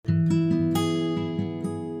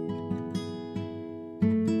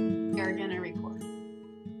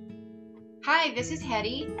Hi, this is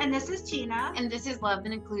Hetty. And this is Tina. And this is Love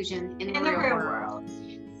and Inclusion in the Real Real World.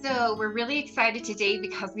 So we're really excited today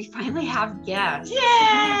because we finally have guests.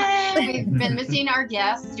 Yay! We've been missing our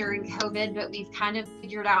guests during COVID, but we've kind of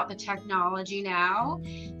figured out the technology now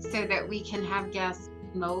so that we can have guests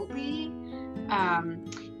remotely.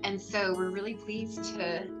 And so we're really pleased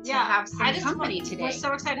to have some company today. We're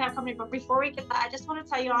so excited to have company, but before we get that, I just want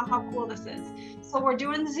to tell you all how cool this is. So we're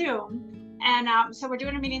doing Zoom, and so we're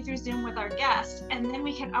doing a meeting through Zoom with our guests, and then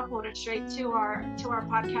we can upload it straight to our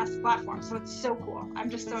podcast platform. So it's so cool. I'm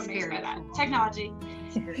just so amazed by that technology.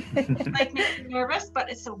 Like makes me nervous, but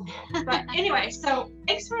it's so cool. But anyway, so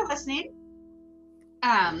thanks for listening.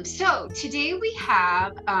 So today we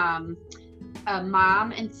have a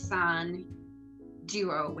mom and son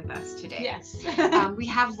duo with us today. Yes. We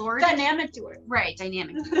have Laura. Dynamic duo. Right,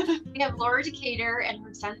 dynamic. We have Laura Decatur and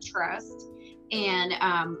her son Trust. And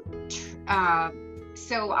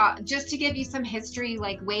so just to give you some history,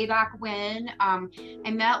 like way back when, I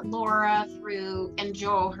met Laura and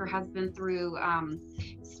Joel, her husband, through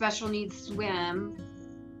Special Needs Swim.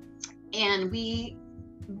 And we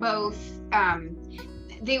both,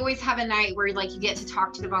 they always have a night where like you get to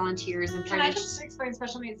talk to the volunteers and Can I just explain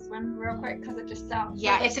Special Needs Swim real quick, because it just sounds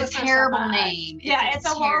it's a terrible name. It's a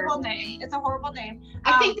horrible name. It's a horrible name.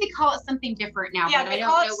 I think they call it something different now, but I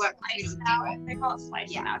don't know what Splice now. They call it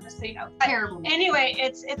Splice now, just so you know. But terrible. Anyway,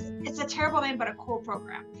 it's a terrible name, but a cool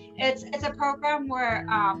program. It's a program where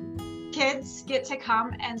kids get to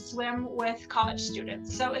come and swim with college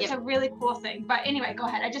students. So it's a really cool thing. But anyway, go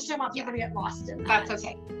ahead. I just don't want people to get lost in that. That's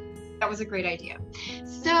okay. That was a great idea.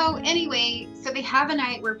 So anyway, so they have a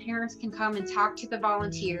night where parents can come and talk to the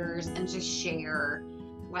volunteers and just share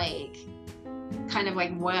like kind of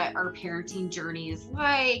like what our parenting journey is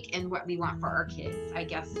like and what we want for our kids, I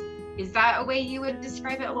guess. Is that a way you would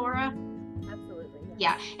describe it, Laura? Absolutely.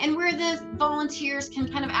 Yeah. And where the volunteers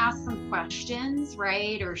can kind of ask some questions,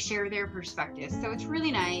 right? Or share their perspectives. So it's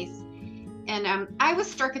really nice. And I was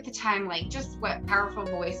struck at the time, like just what powerful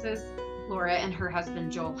voices Laura and her husband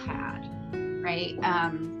Joel had, right?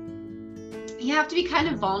 You have to be kind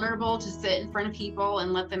of vulnerable to sit in front of people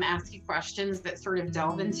and let them ask you questions that sort of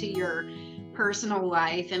delve into your personal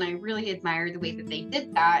life. And I really admire the way that they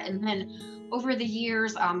did that. And then over the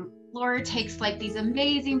years, Laura takes like these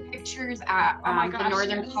amazing pictures at the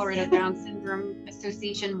Northern Colorado Down Syndrome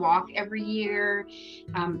Association walk every year.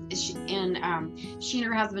 She and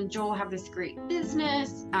her husband Joel have this great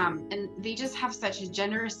business, and they just have such a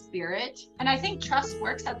generous spirit. And I think Trust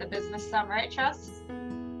works at the business some, right, Trust?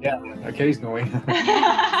 Yeah, occasionally.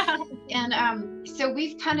 And so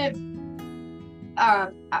we've kind of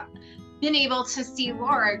been able to see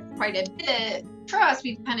Laura quite a bit. Trust,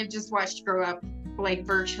 we've kind of just watched grow up like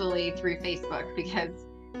virtually through Facebook, because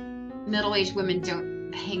middle-aged women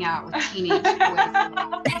don't hang out with teenage boys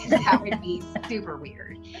because that would be super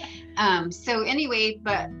weird. So anyway,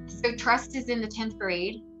 so Trust is in the 10th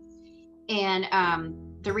grade, and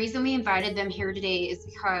the reason we invited them here today is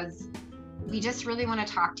because we just really want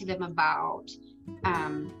to talk to them about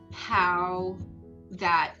how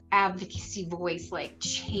that advocacy voice like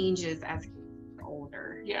changes as you get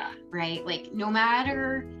older. Yeah. Right. Like no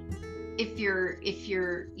matter if you're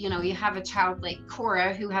you have a child like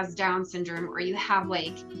Cora who has Down syndrome, or you have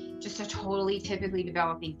like just a totally typically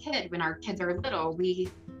developing kid. When our kids are little, we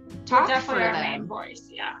talk for them. Our main voice,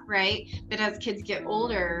 yeah. Right. But as kids get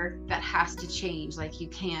older, that has to change. Like you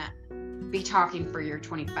can't be talking for your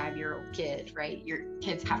 25-year-old kid, right? Your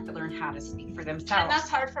kids have to learn how to speak for themselves. And that's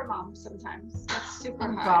hard for moms sometimes. That's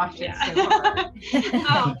super hard. Gosh, it's so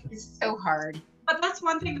hard. It's so hard. But that's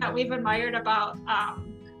one thing that we've admired about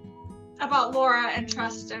Laura and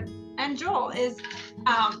Trust and Joel is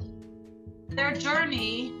their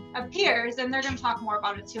journey appears, and they're going to talk more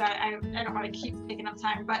about it too. I don't want to keep taking up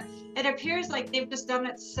time, but it appears like they've just done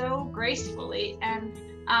it so gracefully,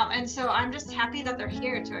 and so I'm just happy that they're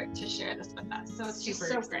here to share this with us. So it's just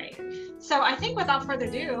so great. So I think without further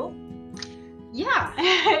ado,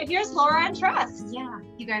 here's Laura and Trust. Yeah,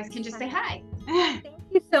 you guys can just say hi. Thank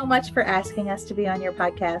you so much for asking us to be on your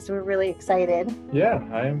podcast. We're really excited. Yeah,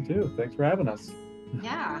 I am too. Thanks for having us.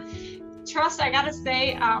 Yeah. Trust, I gotta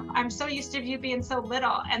say, I'm so used to you being so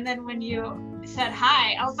little, and then when you said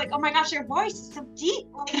hi, I was like, oh my gosh, your voice is so deep.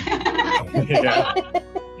 Yeah.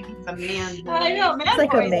 It's a man voice. I know, man It's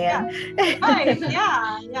like voice, a man. Yeah. Right,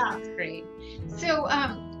 yeah. That's great. So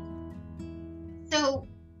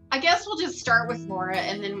I guess we'll just start with Laura,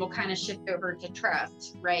 and then we'll kind of shift over to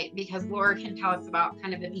Trust, right? Because Laura can tell us about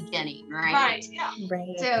kind of the beginning, right? Right, yeah.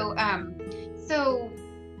 Right. So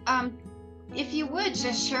if you would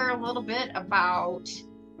just share a little bit about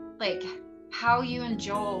like how you and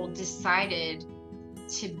Joel decided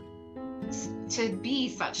to be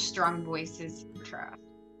such strong voices for Trust.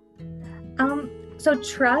 So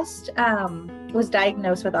Trust was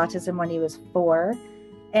diagnosed with autism when he was 4,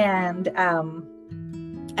 and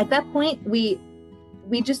at that point we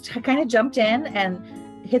just kind of jumped in and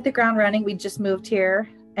hit the ground running. We just moved here,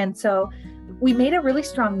 and so we made a really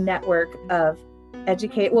strong network of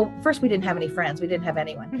well, first we didn't have any friends. We didn't have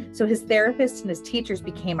anyone. So his therapists and his teachers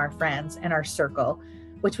became our friends and our circle,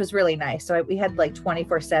 which was really nice. So we had like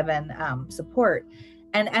 24/7 support.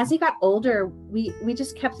 And as he got older, we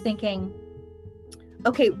just kept thinking,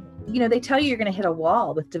 okay, they tell you you're going to hit a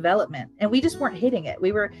wall with development, and we just weren't hitting it.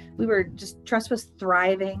 We were just, Trust was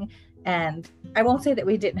thriving. And I won't say that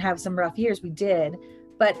we didn't have some rough years. We did.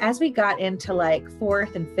 But as we got into like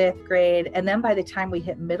 4th and 5th grade, and then by the time we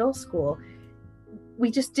hit middle school, we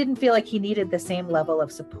just didn't feel like he needed the same level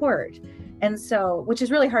of support. And so, which is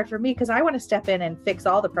really hard for me because I want to step in and fix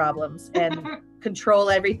all the problems and control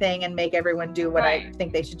everything and make everyone do what I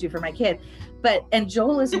think they should do for my kid. And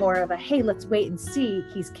Joel is more of a, hey, let's wait and see.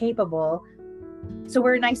 He's capable. So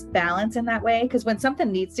we're a nice balance in that way, because when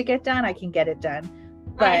something needs to get done, I can get it done.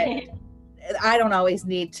 But I don't always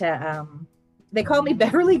need to, they call me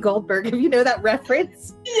Beverly Goldberg, if you know that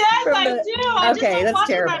reference. Yes, I do. Okay, that's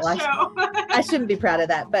terrible. I shouldn't be proud of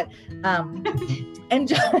that. But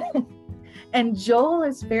and Joel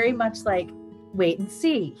is very much like, wait and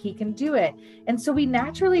see, he can do it. And so we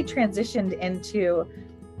naturally transitioned into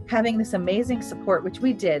having this amazing support, which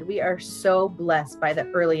we did. We are so blessed by the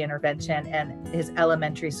early intervention and his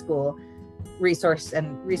elementary school resource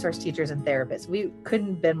teachers and therapists. We couldn't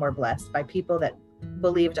have been more blessed by people that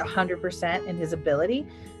believed 100% in his ability.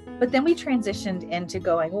 But then we transitioned into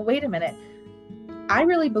going, well, wait a minute. I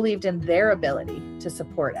really believed in their ability to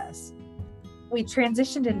support us. We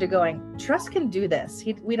transitioned into going, Trust can do this.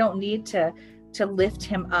 We don't need to lift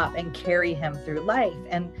him up and carry him through life.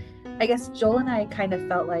 And I guess Joel and I kind of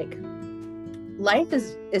felt like life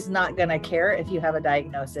is not going to care if you have a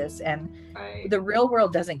diagnosis, and the real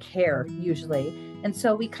world doesn't care usually. And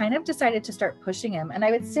so we kind of decided to start pushing him. And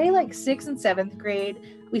I would say like 6th and 7th grade,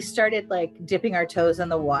 we started like dipping our toes in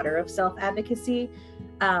the water of self-advocacy.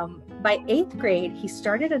 By 8th grade, he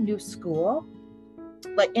started a new school,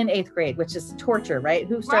 like in 8th grade, which is torture, right?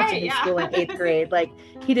 Who starts a new school in 8th grade? Like,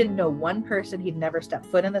 he didn't know one person. He'd never stepped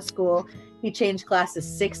foot in the school. He changed classes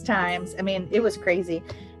 6 times. I mean, it was crazy.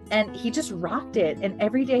 And he just rocked it. And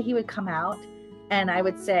every day he would come out and I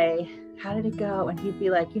would say, how did it go? And he'd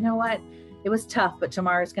be like, you know what? It was tough, but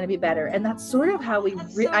tomorrow's going to be better. And that's sort of how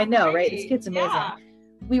I know, right? This kid's amazing. Yeah.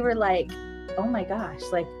 We were like, oh my gosh,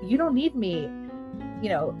 like, you don't need me, you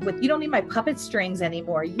don't need my puppet strings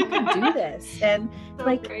anymore. You can do this. And so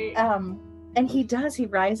like, great. And he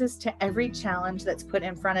rises to every challenge that's put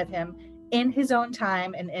in front of him in his own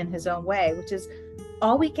time and in his own way, which is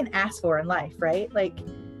all we can ask for in life, right? Like,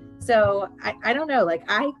 so I don't know, like,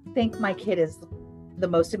 I think my kid is the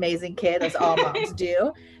most amazing kid, as all moms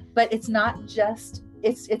do, but it's not just,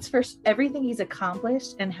 it's for everything he's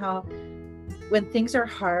accomplished, and how when things are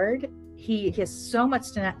hard, he has so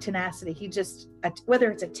much tenacity. He just,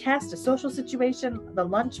 whether it's a test, a social situation, the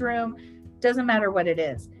lunchroom, doesn't matter what it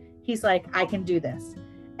is. He's like, I can do this.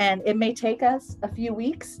 And it may take us a few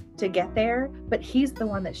weeks to get there, but he's the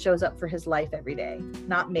one that shows up for his life every day,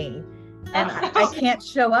 not me. And I can't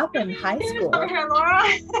show up in high school. Okay, Laura.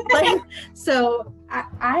 So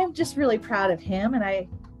I'm just really proud of him. And I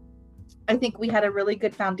think we had a really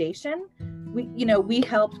good foundation. We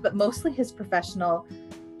helped, but mostly his professional,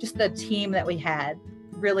 just the team that we had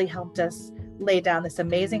really helped us lay down this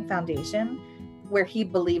amazing foundation where he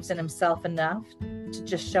believes in himself enough to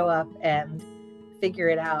just show up and figure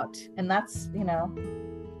it out. And that's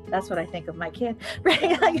what I think of my kid,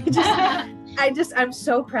 right? Like, I'm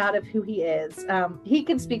so proud of who he is. He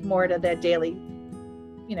can speak more to the daily,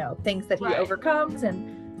 things that he overcomes.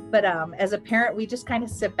 But as a parent, we just kind of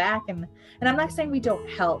sit back and I'm not saying we don't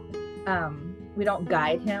help. We don't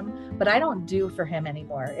guide him, but I don't do for him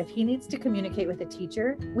anymore. If he needs to communicate with a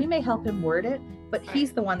teacher, we may help him word it, but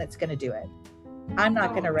he's the one that's going to do it. I'm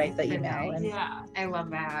not going to write the email. Nice. Yeah, I love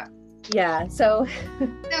that. Yeah, so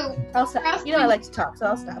I'll stop. I like to talk, so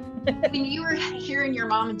I'll stop. When you were hearing your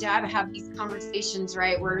mom and dad have these conversations,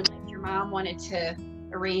 right, where like your mom wanted to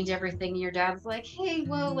arrange everything, and your dad's like, "Hey,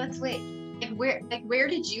 well, let's wait." Where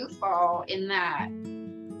did you fall in that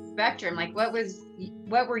spectrum? Like, what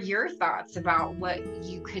were your thoughts about what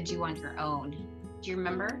you could do on your own? Do you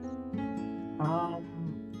remember? I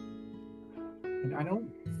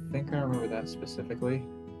don't think I remember that specifically.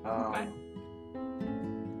 Okay.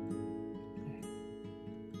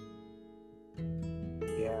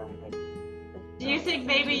 Yeah, Do you think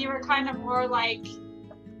maybe you were kind of more like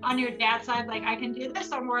on your dad's side, like I can do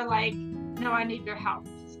this, or more like, no, I need your help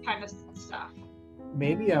kind of stuff?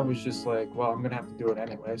 Maybe I was just like, well, I'm gonna have to do it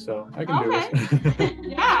anyway, so I can do this.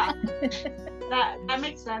 Yeah, that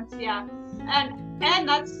makes sense. Yeah, and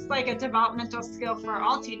that's like a developmental skill for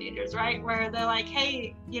all teenagers, right? Where they're like,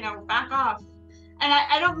 hey, back off. And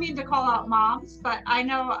I don't mean to call out moms, but I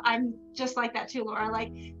know I'm just like that too, Laura.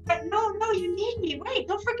 Like, but no, you need me. Wait,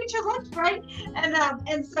 don't forget your lunch, right?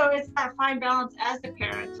 And so it's that fine balance as the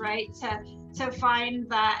parents, right? To find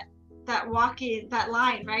that walking that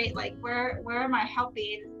line, right? Like where am I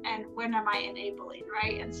helping and when am I enabling,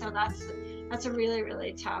 right? And so that's a really,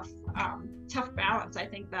 really tough balance, I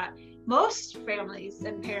think, that most families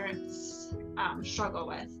and parents struggle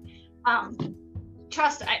with.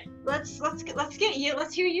 Trust, let's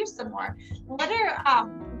hear you some more. What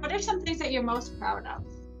are some things that you're most proud of?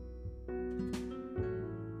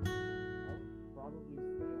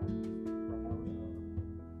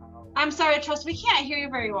 I'm sorry, Trust, we can't hear you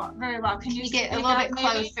very well. Can you get a little bit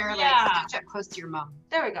closer, like up close to your mom?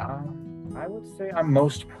 There we go. I would say I'm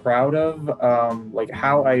most proud of like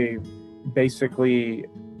how I basically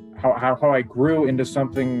how I grew into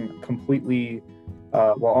something completely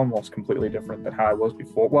almost completely different than how I was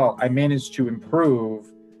before. Well, I managed to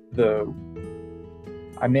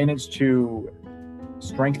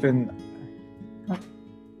strengthen.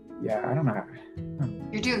 Yeah, I don't know.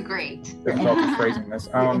 You're doing great. I'm phrasing this.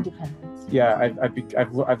 Independence. Yeah,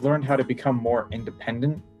 I've learned how to become more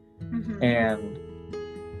independent, Mm-hmm. and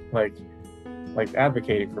like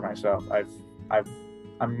advocating for myself.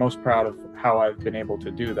 I'm most proud of how I've been able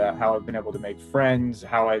to do that, how I've been able to make friends,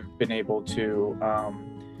 how I've been able to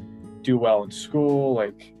do well in school,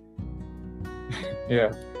 like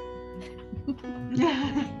yeah.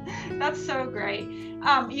 That's so great.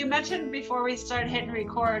 You mentioned before we started hitting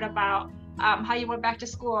record about how you went back to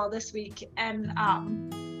school this week, and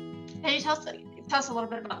can you tell us a little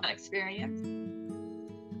bit about that experience?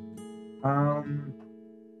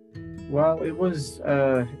 Well, it was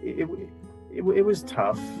it was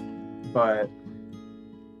tough, but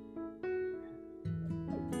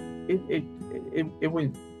it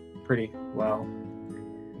went pretty well.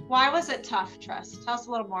 Why was it tough, Trust? Tell us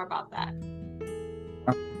a little more about that.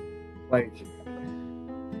 Like,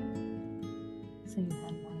 So you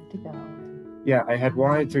had wanted to go. yeah, I had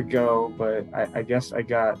wanted to go, but I guess I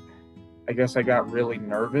got really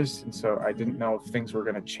nervous, and so I didn't know if things were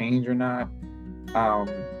gonna change or not.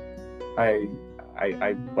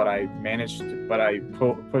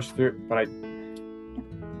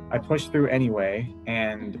 I pushed through anyway,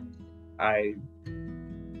 and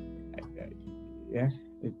yeah,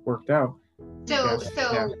 it worked out. So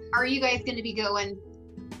Yeah. Are you guys going to be going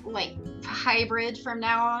like hybrid from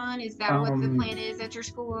now on? Is that what the plan is at your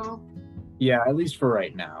school? Yeah, at least for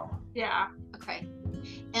right now. Yeah. Okay.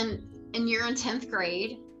 And you're in 10th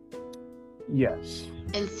grade. Yes.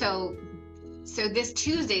 And so this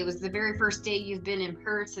Tuesday was the very first day you've been in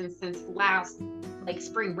person since last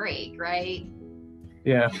spring break, right?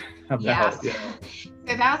 Yeah. About, yeah.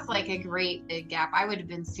 So that's like a great big gap. I would have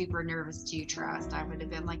been super nervous too, Trust. I would have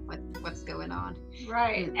been like, what's going on?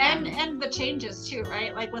 Right. And the changes too,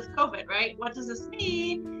 right? Like with COVID, right? What does this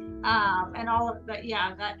mean? And all of that.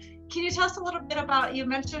 Yeah. Can you tell us a little bit about, you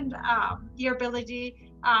mentioned your ability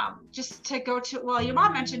just to go to, well, your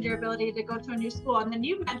mom mentioned your ability to go to a new school, and then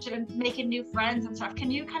you mentioned making new friends and stuff. Can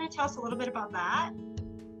you kind of tell us a little bit about that?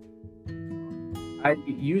 I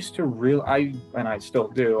used to and I still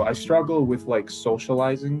do, I struggle with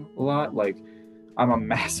socializing a lot. Like I'm a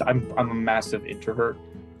massive introvert,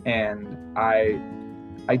 and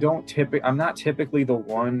I'm not typically the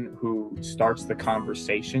one who starts the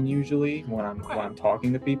conversation usually when I'm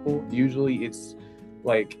talking to people. Usually it's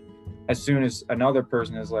like as soon as another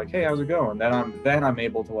person is like, hey, how's it going? Then I'm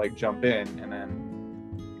able to jump in, and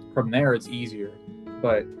then from there it's easier.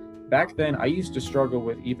 But back then I used to struggle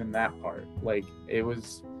with even that part. It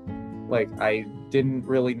was I didn't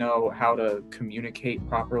really know how to communicate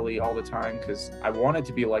properly all the time, because I wanted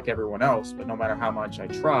to be like everyone else, but no matter how much I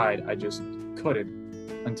tried, I just couldn't,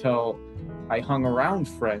 until I hung around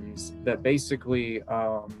friends that basically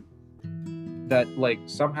that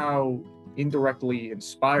somehow indirectly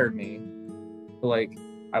inspired me.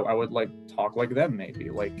 I would talk like them, maybe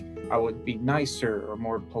I would be nicer or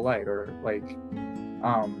more polite, or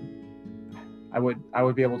I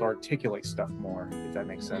would be able to articulate stuff more, if that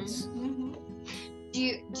makes sense. Mm-hmm.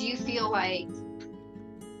 Do you feel like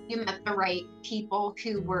you met the right people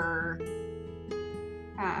who were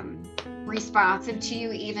responsive to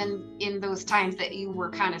you, even in those times that you were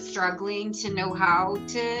kind of struggling to know how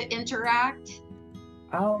to interact?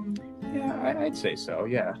 Yeah, I'd say so.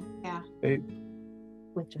 Yeah. Yeah.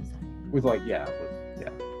 With Josiah. With like, yeah.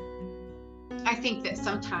 I think that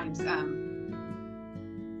sometimes,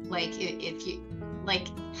 like if you like,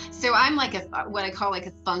 so I'm like what I call like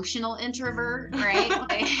a functional introvert, right?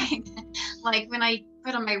 like when I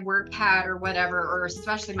put on my work hat or whatever, or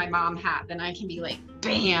especially my mom hat, then I can be like,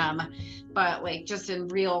 bam. But like just in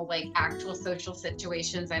real, like actual social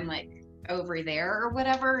situations, I'm like over there or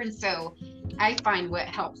whatever. And so I find what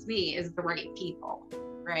helps me is the right people,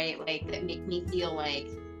 right? Like that make me feel like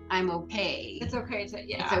I'm okay. It's okay to,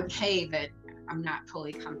 yeah. It's okay that I'm not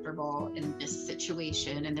fully comfortable in this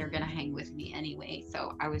situation and they're going to hang with me anyway.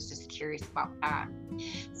 So I was just curious about that.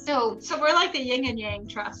 So we're like the yin and yang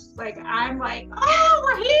trust. Like I'm like, oh,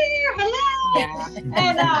 we're here, hello. yeah.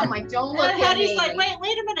 And I'm like, don't look at me. He's like, wait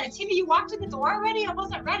a minute, Tina, you walked in the door already? I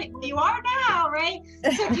wasn't ready. Well, you are now, right?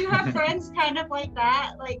 So do you have friends kind of like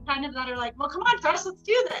that? Like kind of that are like, well, come on, Trust, let's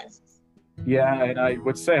do this. Yeah, and I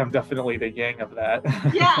would say I'm definitely the yang of that.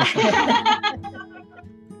 Yeah.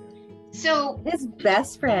 So his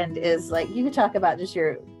best friend is like, you could talk about just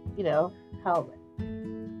your, how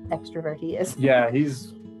extrovert he is. Yeah,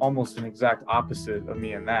 he's almost an exact opposite of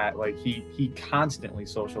me in that. Like he constantly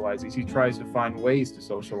socializes. He tries to find ways to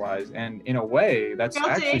socialize, and in a way, that's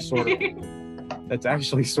actually sort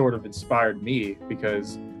of inspired me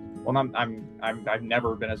because, well, I've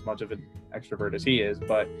never been as much of an extrovert as he is,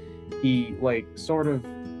 but he sort of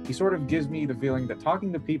gives me the feeling that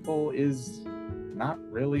talking to people is not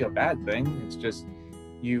really a bad thing. It's just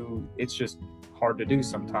hard to do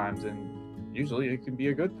sometimes, and usually it can be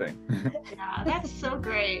a good thing. Yeah, that's so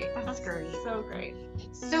great. That's great. So great.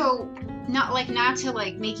 So not to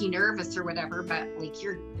like make you nervous or whatever, but like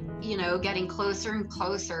you're, getting closer and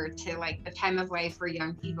closer to like the time of life where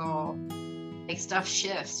young people, like stuff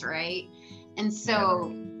shifts, right? And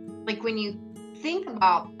so like when you think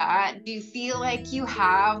about that, do you feel like you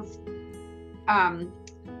have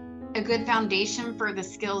a good foundation for the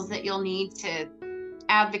skills that you'll need to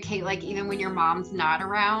advocate, like even when your mom's not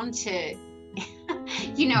around, to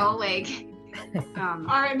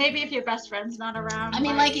or maybe if your best friend's not around? I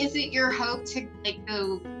mean, like, is it your hope to like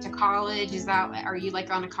go to college? Are you like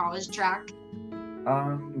on a college track?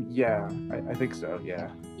 Yeah, I think so. Yeah.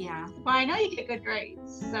 Well, I know you get good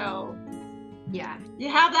grades, so yeah, you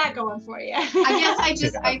have that going for you. I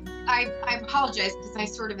guess I apologize because I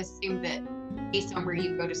sort of assumed that based on where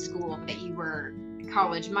you go to school that you were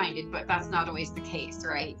college minded, but that's not always the case,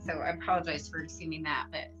 right? So I apologize for assuming that.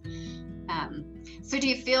 But so do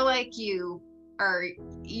you feel like you are,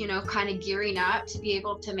 kind of gearing up to be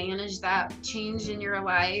able to manage that change in your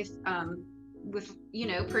life with,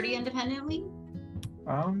 pretty independently?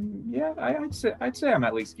 Yeah, I'd say I'm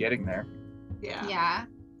at least getting there. Yeah.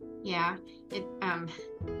 It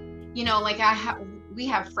like we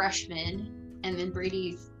have freshmen, and then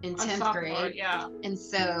Brady's in 10th grade. Yeah. And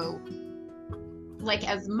so like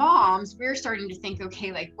as moms, we're starting to think,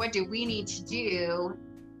 okay, like what do we need to do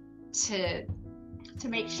to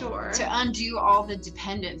make sure to undo all the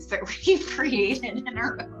dependence that we've created in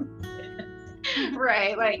our own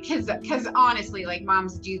right? Like because honestly, like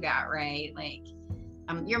moms do that, right? Like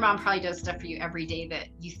your mom probably does stuff for you every day that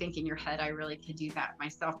you think in your head, I really could do that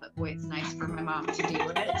myself, but boy, it's nice for my mom to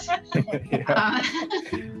do it.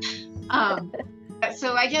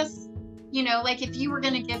 So I guess, like if you were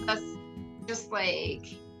going to give us just like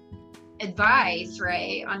advice,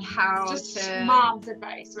 right, on how mom's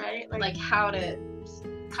advice, right? Like how to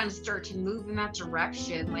kind of start to move in that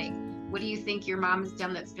direction, like what do you think your mom has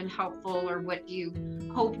done that's been helpful, or what do you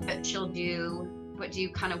hope that she'll do? What do you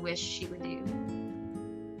kind of wish she would do?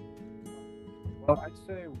 Well, I'd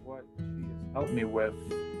say what she has helped me with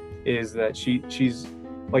is that she's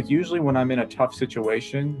like, usually when I'm in a tough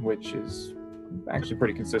situation, which is actually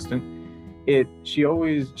pretty consistent, she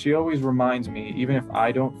always reminds me, even if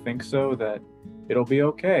I don't think so, that it'll be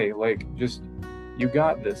okay. Like, just, you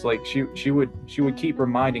got this. Like she would keep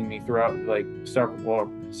reminding me throughout like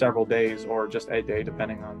several days, or just a day,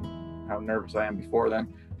 depending on how nervous I am before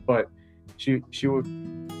then. But she would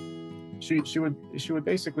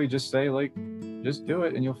basically just say, like, just do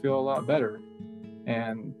it and you'll feel a lot better.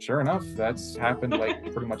 And sure enough, that's happened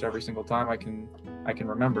like pretty much every single time I can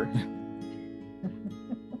remember.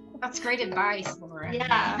 That's great advice, Laura.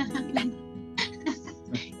 Yeah.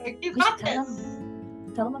 You got this.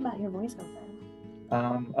 Tell them about your voiceover.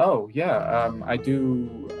 I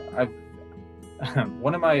do.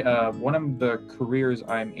 One of the careers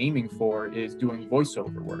I'm aiming for is doing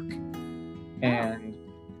voiceover work, and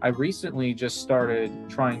I recently just started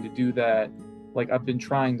trying to do that. Like, I've been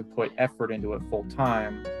trying to put effort into it full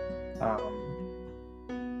time.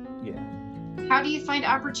 how do you find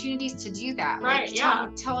opportunities to do that? Right, Like, yeah.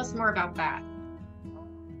 tell us more about that.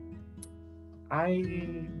 I've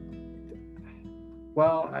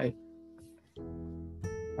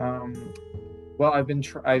been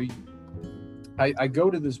I go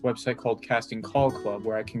to this website called Casting Call Club,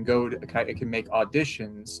 where I can make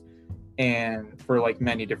auditions, and for like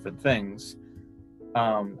many different things.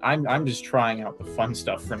 I'm just trying out the fun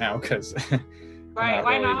stuff for now, because Right,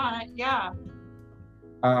 why not? Yeah.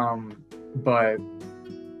 But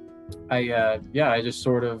I just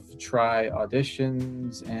sort of try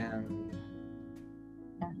auditions, and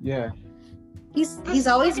he's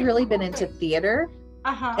always really been into theater.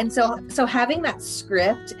 And so having that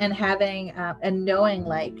script and having and knowing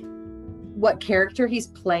like what character he's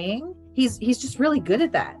playing, he's just really good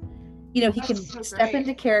at that. You know, he can step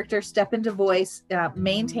into character, step into voice,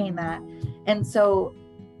 maintain that. And so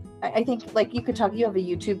I think like you have a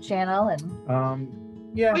YouTube channel, and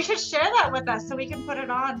we should share that with us so we can put it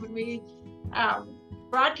on when we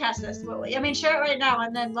broadcast this. Share it right now,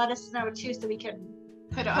 and then let us know too, so we can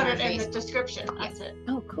put it in the description. That's it.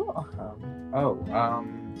 Oh, cool.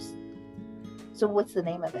 So what's the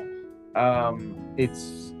name of it?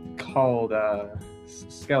 It's called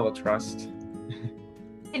Skeletrust.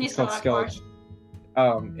 Can you spell that for us?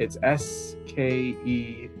 It's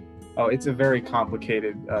SKE. Oh, it's a very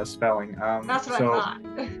complicated spelling. That's what I thought.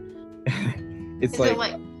 It's Is like, it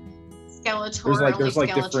like Skeletor? There's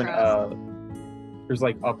like different Skeletrust? there's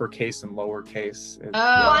like uppercase and lowercase.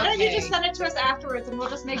 Why don't you just send it to us afterwards, and we'll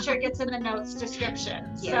just make sure it gets in the notes description.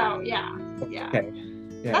 Yeah. So yeah. Okay.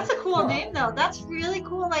 Yeah. That's a cool name though. That's really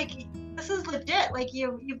cool. Like, this is legit. Like,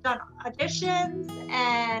 you've done auditions,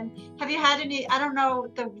 and have you had any, I don't know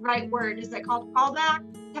the right word, is it called callback?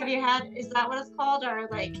 Is that what it's called? Or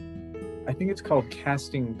like, I think it's called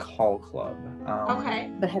Casting Call Club. Okay.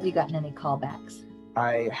 But have you gotten any callbacks?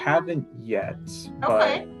 I haven't yet.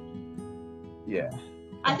 Okay. But yeah.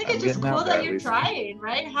 I think it's just cool that you're trying,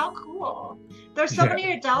 right? How cool. There's so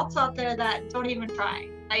many adults out there that don't even try.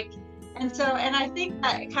 Like, and I think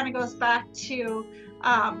that it kind of goes back to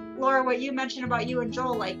Laura, what you mentioned about you and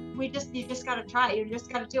Joel. Like, you just got to try. You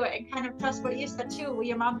just got to do it, and kind of trust what you said too.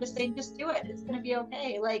 Your mom just saying, just do it. It's going to be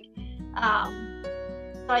okay. Like,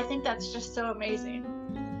 so I think that's just so amazing.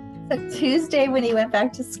 So Tuesday, when he went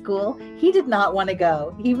back to school, he did not want to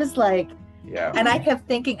go. He was like, yeah. And I kept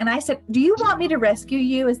thinking, and I said, do you want me to rescue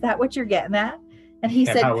you? Is that what you're getting at? And he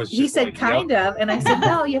said, kind of. And I said,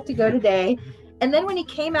 no, you have to go today. And then when he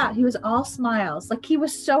came out, he was all smiles. Like, he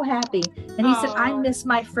was so happy. And he said, I miss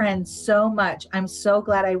my friends so much. I'm so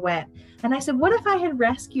glad I went. And I said, what if I had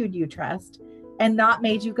rescued you, Trust, and not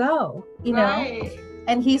made you go? You know?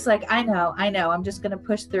 And he's like, I know. I'm just going to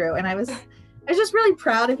push through. And I was just really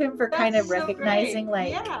proud of him for kind of recognizing,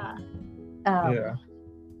 like,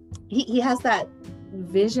 he has that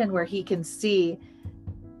vision where he can see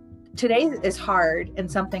today is hard and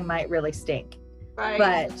something might really stink. Right.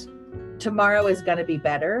 But tomorrow is going to be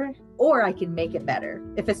better, or I can make it better.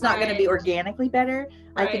 If it's not going to be organically better,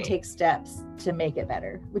 I can take steps to make it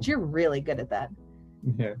better, which you're really good at that.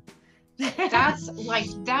 Yeah. That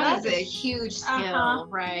is a huge skill,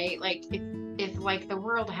 right? Like, if like the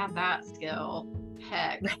world had that skill,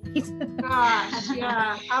 heck. Right. Gosh,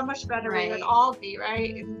 yeah. How much better we would all be,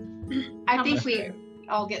 right? I think we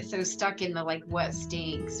all get so stuck in the like what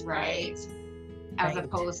stinks, right? As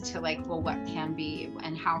opposed to like, well, what can be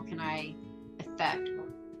and how can I affect what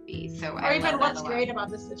can be? So or even what's great about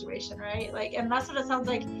this situation, right? Like, and that's what it sounds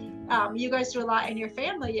like you guys do a lot in your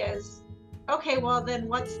family is, okay, well then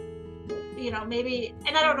what's, maybe,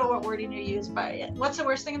 and I don't know what wording you use, but what's the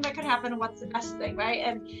worst thing that could happen and what's the best thing, right?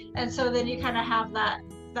 And so then you kind of have that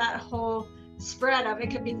whole spread of,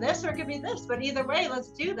 it could be this or it could be this, but either way,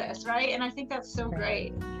 let's do this, right? And I think that's so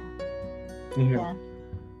great. Yeah.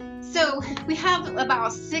 So we have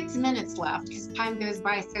about 6 minutes left because time goes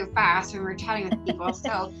by so fast when we're chatting with people.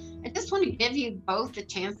 So I just want to give you both the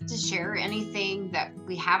chance to share anything that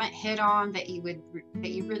we haven't hit on that you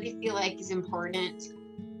really feel like is important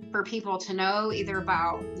for people to know, either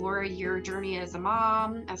about Laura, your journey as a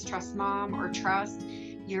mom, as Trust mom, or Trust,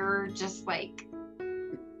 you're just like,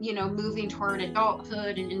 moving toward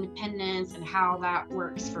adulthood and independence and how that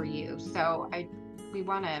works for you. So we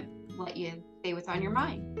want to let you say what's on your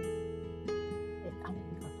mind.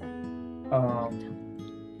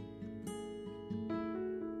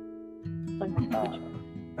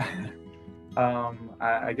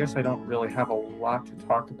 I guess I don't really have a lot to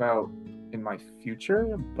talk about in my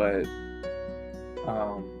future, but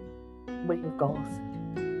what are your goals?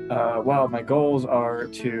 Well, my goals are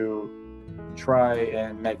to try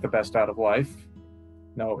and make the best out of life,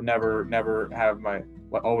 never have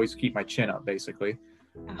always keep my chin up, basically.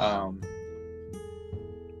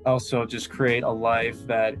 Also just create a life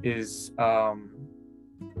that is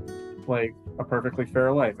like a perfectly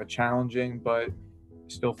fair life, a challenging but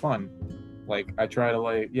still fun. Like I try to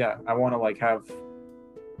I want to like have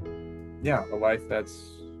a life that's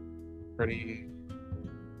pretty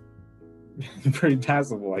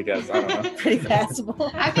passable, I guess. I don't know. Pretty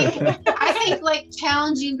passable. I think like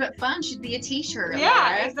challenging but fun should be a t-shirt. Yeah,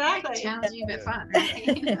 right? exactly. Like, challenging but fun.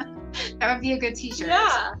 Right? That would be a good t-shirt.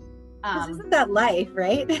 Yeah. 'Cause isn't that life,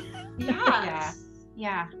 right? Yeah.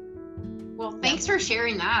 Yeah. Well, thanks for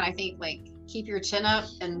sharing that. I think like keep your chin up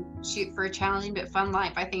and shoot for a challenging but fun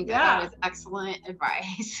life. I think that is excellent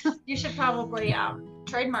advice. You should probably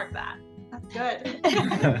trademark that. That's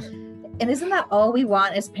good. And isn't that all we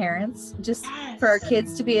want as parents? Just for our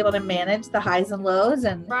kids to be able to manage the highs and lows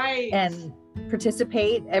and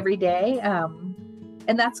participate every day.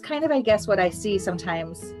 And that's kind of, I guess, what I see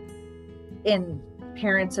sometimes in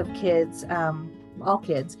parents of kids, all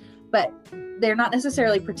kids, but they're not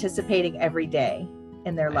necessarily participating every day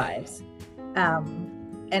in their lives.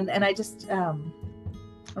 And I just, I'm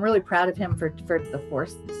really proud of him for the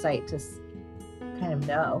foresight to kind of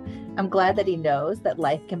know. I'm glad that he knows that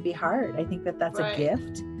life can be hard. I think that that's a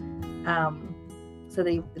gift. So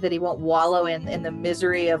that he won't wallow in the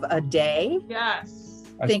misery of a day. Yes.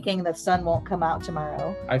 Thinking the sun won't come out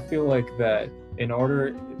tomorrow. I feel like that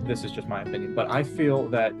this is just my opinion, but I feel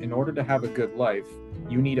that in order to have a good life,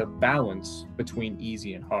 you need a balance between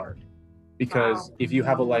easy and hard. Because if you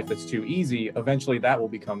have a life that's too easy, eventually that will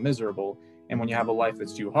become miserable. And when you have a life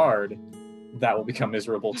that's too hard, that will become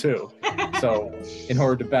miserable too. So in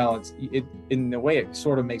order to balance it, in a way, it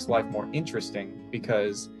sort of makes life more interesting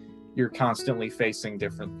because you're constantly facing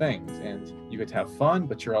different things and you get to have fun,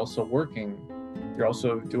 but you're also working. You're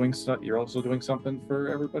also doing something for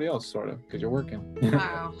everybody else, sort of, because you're working.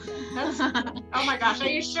 Wow. Oh my gosh. Are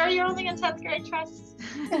you sure you're only in 10th grade, Trust?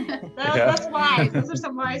 That's wise. Those are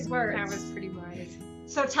some wise words. That was pretty wise.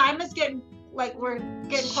 So time is we're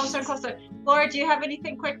getting closer and closer. Laura, do you have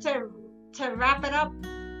anything quick to wrap it up?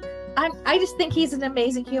 I just think he's an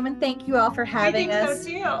amazing human. Thank you all for having us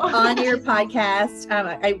so on your podcast.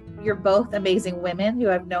 You're both amazing women who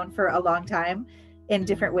I've known for a long time in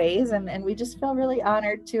different ways, and we just feel really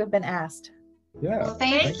honored to have been asked. Yeah. Well,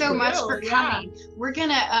 thanks so much for coming. We're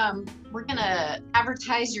gonna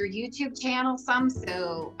advertise your YouTube channel some,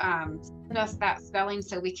 so send us that spelling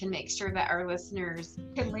so we can make sure that our listeners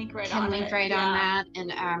can link right on that.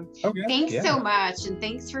 And thanks so much, and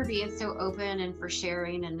thanks for being so open and for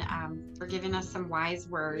sharing and for giving us some wise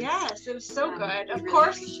words. Yes, it was so good. Of really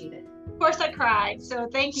course, appreciate it. Of course, I cried. So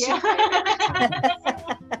thank you.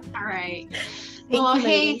 All right. Thank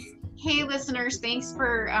you, hey listeners, thanks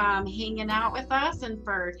for hanging out with us and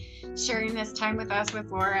for sharing this time with us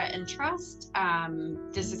with Laura and Trust.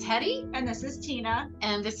 This is Hetty. And this is Tina.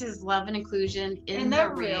 And this is Love and Inclusion in the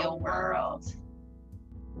Real World.